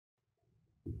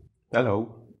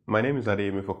Hello, my name is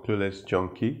Adeyemi for Clueless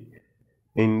Junkie.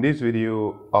 In this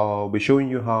video, I'll be showing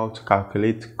you how to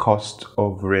calculate cost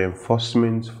of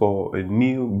reinforcement for a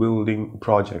new building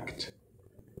project.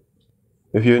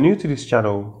 If you're new to this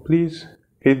channel, please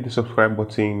hit the subscribe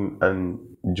button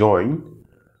and join.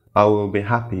 I will be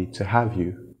happy to have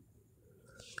you.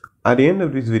 At the end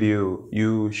of this video,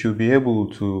 you should be able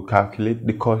to calculate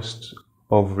the cost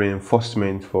of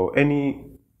reinforcement for any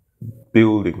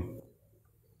building.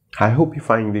 I hope you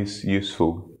find this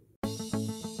useful.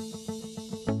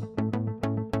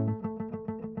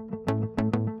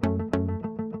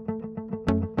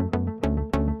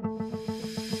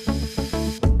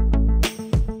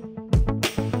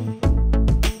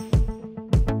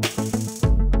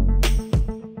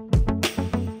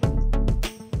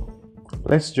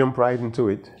 Let's jump right into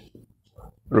it.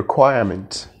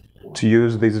 Requirement to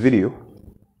use this video.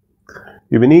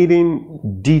 You'll be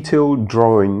needing detailed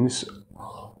drawings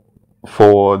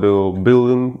for the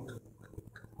building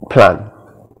plan,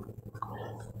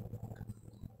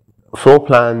 floor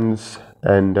plans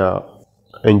and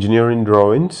engineering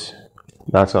drawings.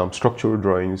 That's structural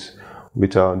drawings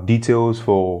with details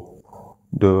for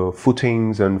the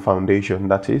footings and foundation,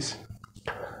 that is.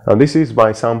 Now this is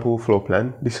my sample floor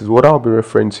plan. This is what I'll be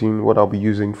referencing, what I'll be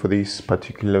using for this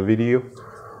particular video.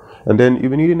 And then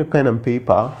you'll be needing a pen and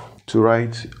paper to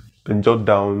write and jot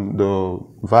down the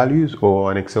values, or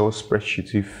an Excel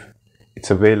spreadsheet if it's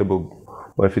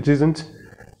available. But if it isn't,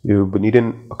 you'll be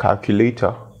needing a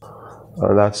calculator.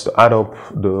 That's to add up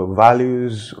the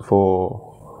values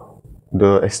for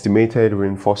the estimated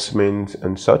reinforcement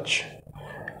and such.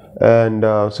 And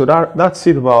so that's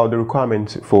it about the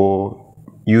requirement for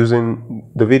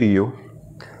using the video.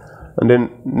 And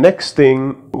then next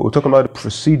thing, we'll talk about the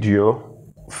procedure.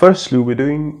 Firstly, we're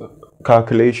doing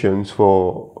calculations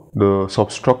for the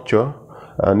substructure,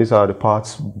 and these are the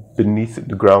parts beneath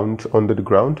the ground, under the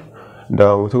ground.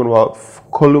 Now we're talking about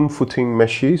column footing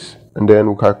meshes, and then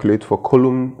we'll calculate for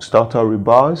column starter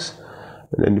rebars,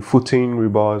 and then the footing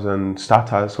rebars and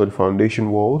starters for the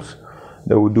foundation walls.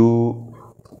 Then we'll do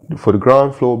for the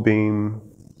ground floor beam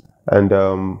and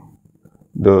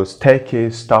the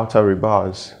staircase starter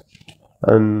rebars.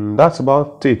 And that's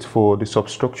about it for the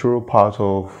substructural part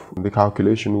of the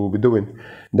calculation we'll be doing.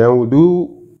 Then we'll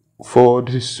do for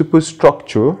the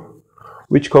superstructure,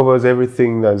 which covers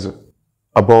everything that's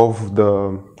above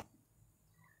the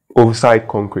overside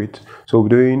concrete. So we're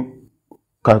doing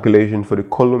calculation for the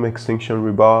column extension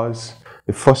rebars,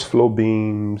 the first floor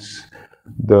beams,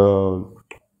 the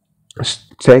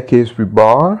staircase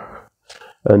rebar,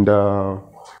 and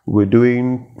we're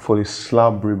doing for the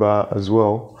slab rebar as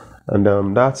well.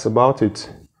 And that's about it.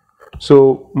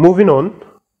 So moving on,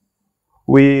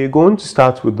 we're going to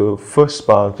start with the first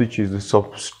part, which is the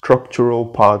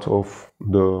substructural part of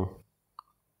the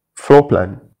floor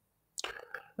plan.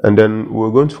 And then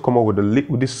we're going to come up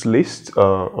with this list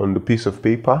on the piece of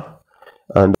paper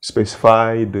and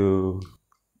specify the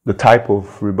type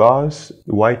of rebars: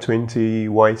 Y20,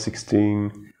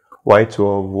 Y16,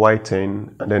 Y12,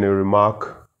 Y10, and then a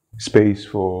remark space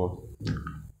for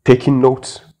taking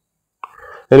notes.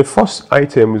 And the first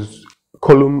item is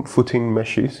column footing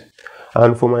meshes.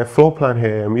 And for my floor plan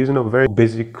here, I'm using a very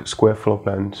basic square floor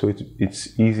plan, so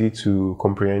it's easy to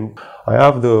comprehend. I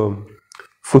have the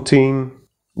footing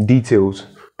details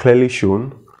clearly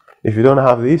shown. If you don't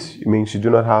have this, it means you do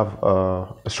not have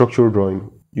a structural drawing.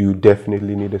 You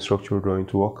definitely need a structural drawing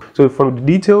to work. So from the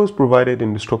details provided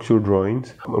in the structural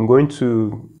drawings, I'm going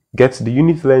to get the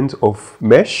unit length of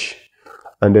mesh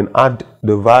and then add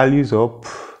the values up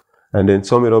and then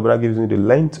sum it up. That gives me the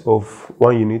length of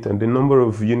one unit, and the number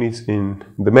of units in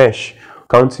the mesh,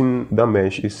 counting the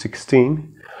mesh, is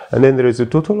 16. And then there is a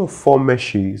total of 4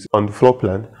 meshes on the floor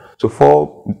plan. So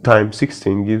 4 times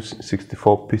 16 gives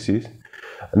 64 pieces.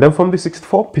 And then from the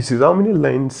 64 pieces, how many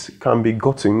lengths can be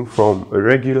gotten from a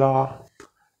regular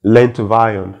length of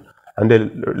iron? And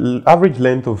the average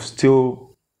length of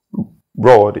steel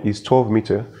rod is 12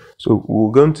 meters. So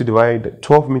we're going to divide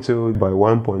 12 meters by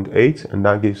 1.8, and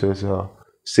that gives us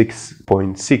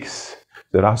 6.6. So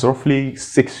that's roughly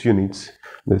 6 units.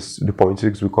 The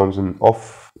 0.6 becomes an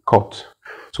off cut.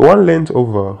 So one length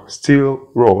of a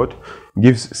steel rod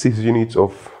gives 6 units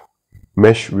of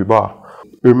mesh rebar.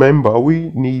 Remember, we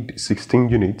need 16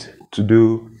 units to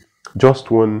do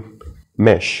just one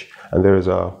mesh, and there is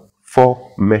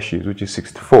 4 meshes, which is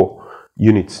 64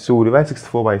 units. So we divide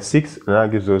 64 by 6, and that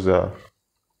gives us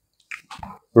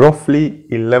roughly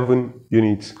 11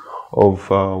 units of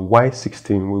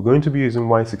Y16. We're going to be using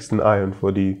Y16 iron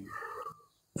for the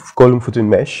column footing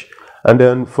mesh, and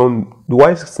then from the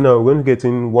Y16 now we're going to get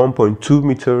in 1.2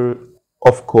 meter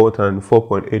off cut and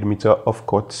 4.8 meter off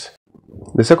cut.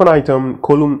 The second item,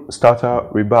 column starter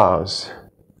rebars.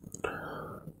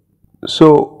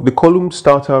 So the column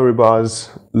starter rebars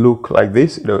look like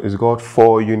this. It's got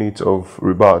 4 units of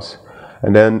rebars,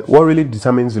 and then what really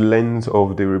determines the length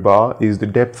of the rebar is the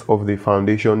depth of the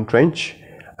foundation trench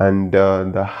and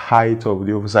the height of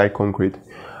the oversized concrete.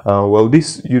 Well,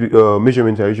 these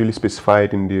measurements are usually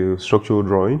specified in the structural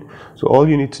drawing, so all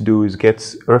you need to do is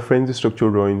reference the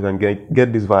structural drawings and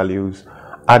get these values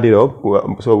added up.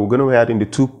 So we're going to add in the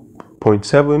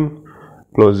 2.7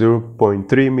 plus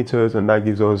 0.3 meters, and that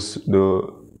gives us the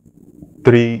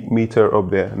 3 meter up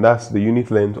there, and that's the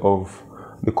unit length of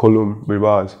the column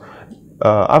rebars.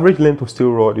 Average length of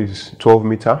steel rod is 12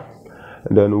 meter,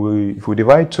 and then if we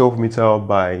divide 12 meter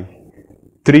by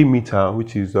 3 meter,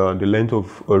 which is the length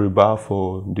of a rebar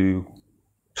for the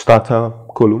starter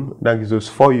column, that gives us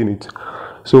 4 units.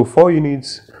 So 4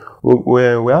 units,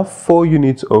 where we have 4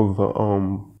 units of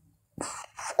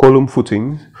column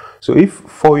footings. So if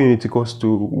 4 units equals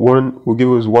to 1, will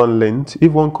give us 1 length.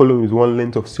 If 1 column is 1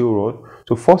 length of steel rod,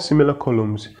 so 4 similar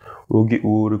columns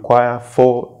will require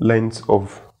 4 lengths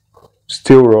of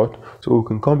steel rod. So we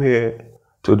can come here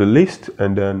to the list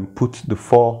and then put the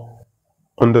 4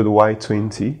 under the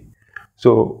Y20.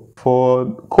 So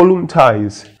for column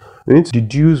ties, we need to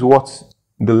deduce what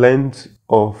the length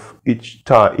of each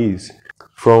tie is.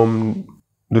 From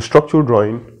the structural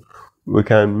drawing, we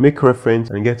can make reference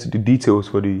and get the details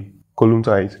for the column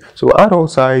ties. So add all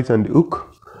sides and the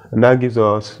hook, and that gives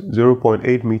us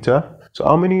 0.8 meter. So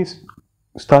how many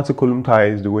starter column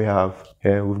ties do we have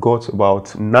here? We've got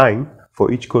about 9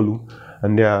 for each column,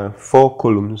 and there are 4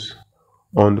 columns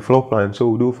on the floor plan. So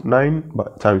we'll do 9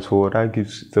 times 4, that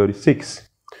gives 36.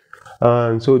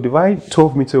 And so divide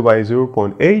 12 meter by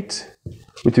 0.8,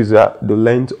 which is the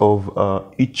length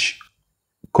of each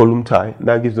column tie.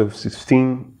 That gives us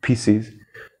 16 pieces.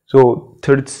 So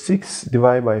 36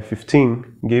 divided by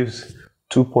 15 gives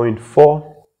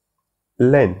 2.4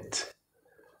 length.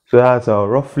 So that's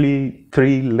roughly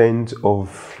 3 lengths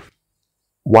of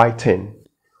Y10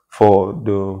 for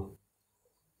the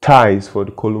ties for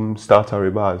the column starter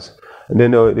rebars. And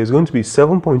then there's going to be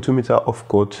 7.2 meter off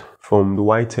cut from the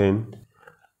Y10.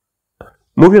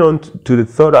 Moving on to the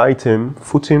third item,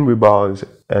 footing rebars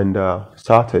and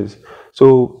starters.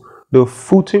 So the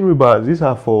footing rebars, these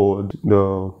are for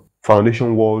the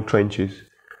foundation wall trenches.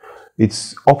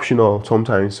 It's optional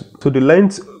sometimes. So the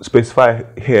length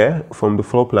specified here from the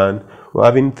floor plan, we're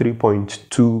having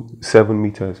 3.27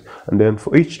 meters, and then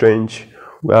for each trench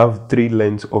we have 3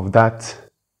 lengths of that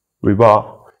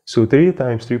rebar. So 3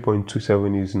 times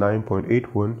 3.27 is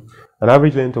 9.81. An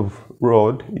average length of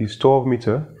rod is 12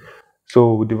 meter.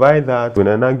 So we divide that,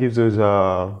 and that gives us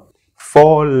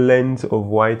 4 lengths of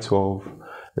Y12,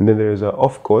 and then there is an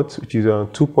off cut, which is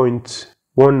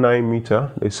 2.19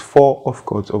 meter. There's 4 off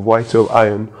cuts of Y12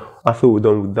 iron. After we're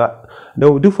done with that, then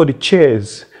we'll do for the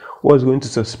chairs what's going to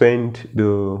suspend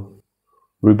the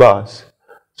rebars.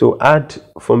 So add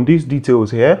from these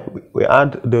details here, we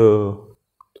add the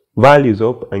values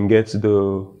up and get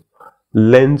the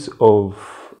length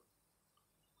of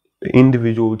the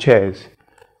individual chairs.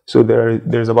 So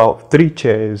there's about 3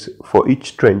 chairs for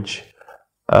each trench.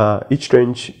 Each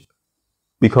trench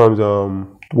becomes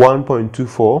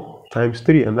 1.24 times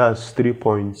 3, and that's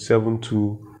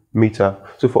 3.72 meter.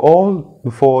 So for all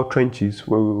the 4 trenches,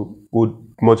 we would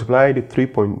multiply the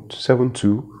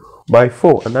 3.72 by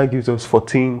 4, and that gives us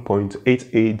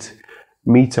 14.88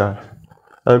 meter.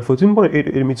 And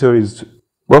 14.88 meter is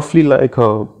roughly like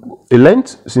a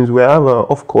length. Since we have an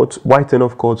off cut, Y10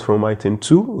 off cut from Y10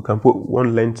 2, we can put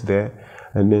 1 length there,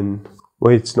 and then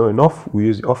where it's not enough, we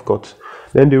use the off cut.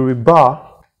 Then the rebar,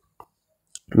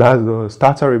 that's the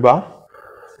starter rebar,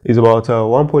 is about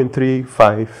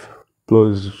 1.35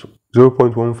 plus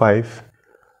 0.15,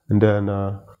 and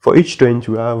then for each trench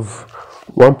we have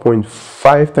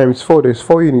 1.5 times 4, there's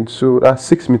 4 units, so that's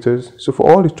 6 meters. So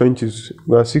for all the trenches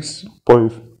we have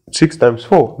 6.6 times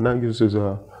 4, and that gives us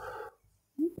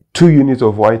 2 units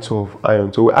of Y12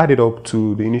 iron. So we add it up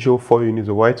to the initial 4 units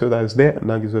of Y12 that's there, and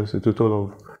that gives us a total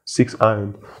of 6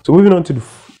 iron. So moving on to the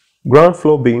ground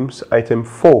floor beams, item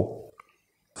 4.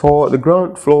 For the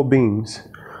ground floor beams,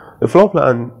 the floor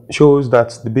plan shows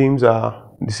that the beams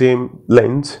are the same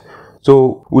length.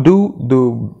 So we do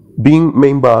the beam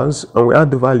main bars and we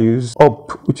add the values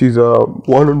up, which is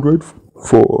 100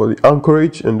 for the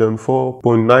anchorage, and then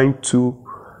 4.92,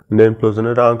 and then plus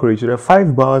another anchorage. So there are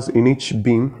 5 bars in each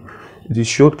beam. It is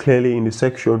showed clearly in the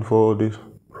section for the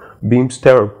beam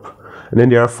stirrup. And then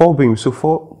there are 4 beams, so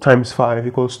 4 times 5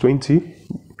 equals 20.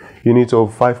 unit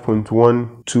of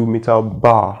 5.12 meter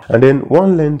bar. And then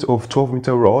one length of 12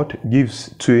 meter rod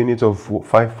gives 2 units of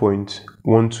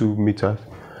 5.12 meters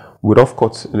with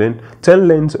offcuts. And then 10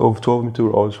 lengths of 12 meter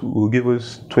rods will give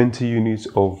us 20 units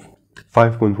of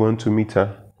 5.12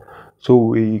 meter. So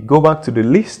we go back to the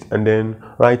list and then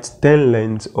write 10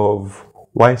 lengths of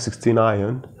Y16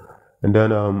 iron, and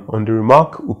then on the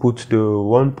remark we put the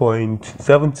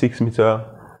 1.76 meter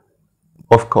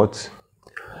offcut,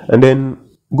 and then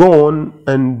go on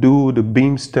and do the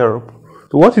beam stirrup.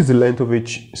 So what is the length of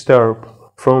each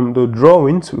stirrup? From the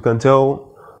drawings we can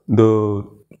tell the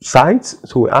sides,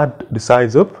 so we add the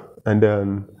sides up, and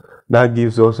then that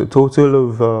gives us a total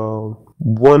of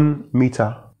 1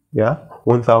 meter, yeah,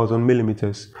 1000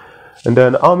 millimeters. And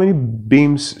then how many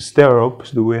beams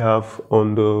stirrups do we have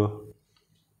on the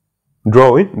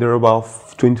drawing? There are about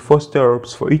 24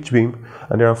 stirrups for each beam,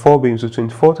 and there are 4 beams, so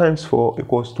 24 times 4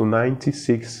 equals to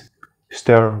 96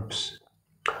 stirrups.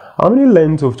 How many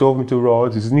lengths of 12 meter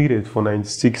rods is needed for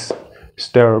 96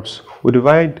 stirrups? We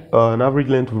divide an average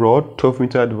length of rod, 12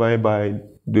 meter, divided by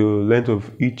the length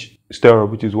of each stirrup,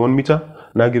 which is 1 meter,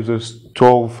 and that gives us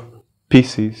 12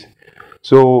 pieces.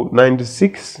 So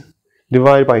 96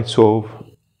 divided by 12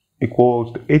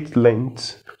 equals 8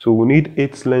 lengths. So we need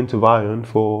 8 lengths of iron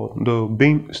for the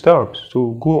beam stirrups.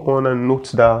 So go on and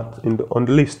note that on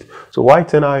the list. So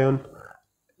Y10 iron,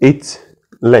 8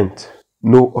 length,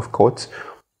 no offcuts.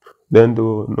 Then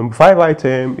the number 5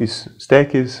 item is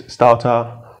staircase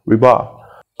starter rebar.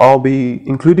 I'll be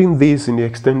including this in the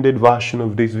extended version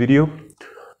of this video,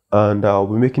 and I'll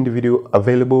be making the video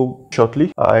available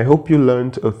shortly. I hope you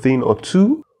learned a thing or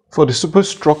two. For the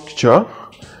superstructure,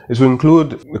 it will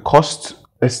include the cost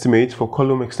estimate for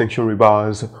column extension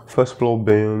rebars, first floor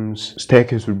beams,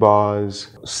 staircase rebars,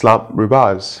 slab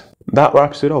rebars. That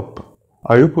wraps it up.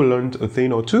 I hope you learned a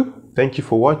thing or two. Thank you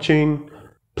for watching.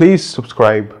 Please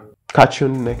subscribe. Catch you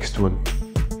on the next one.